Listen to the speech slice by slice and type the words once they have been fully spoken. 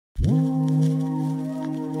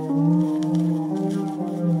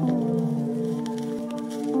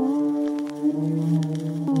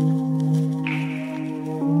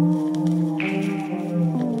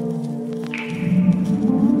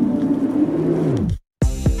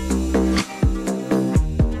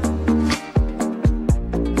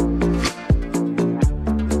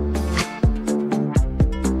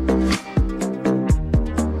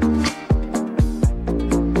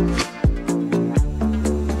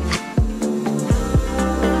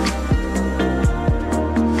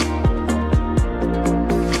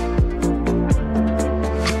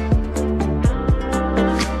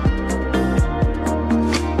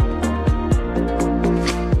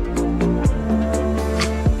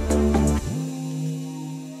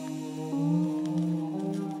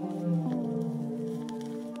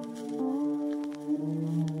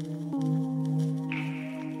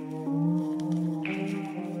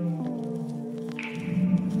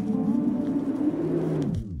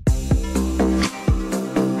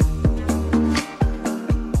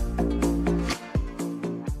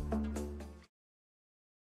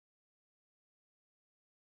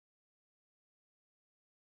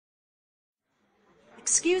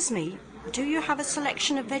Excuse me, do you have a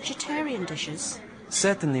selection of vegetarian dishes?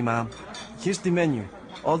 Certainly, ma'am. Here's the menu.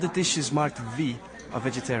 All the dishes marked V are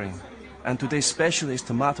vegetarian. And today's special is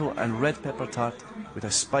tomato and red pepper tart with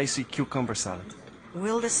a spicy cucumber salad.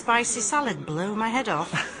 Will the spicy salad blow my head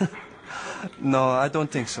off? No, I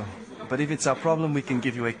don't think so. But if it's a problem, we can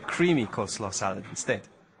give you a creamy coleslaw salad instead.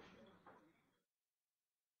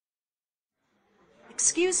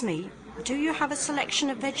 Excuse me, do you have a selection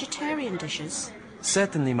of vegetarian dishes?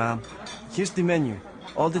 Certainly, ma'am. Here's the menu.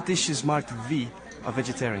 All the dishes marked V are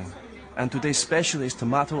vegetarian. And today's special is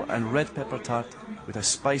tomato and red pepper tart with a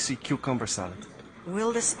spicy cucumber salad.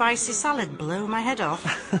 Will the spicy salad blow my head off?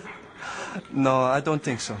 No, I don't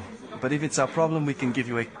think so. But if it's a problem, we can give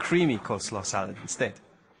you a creamy coleslaw salad instead.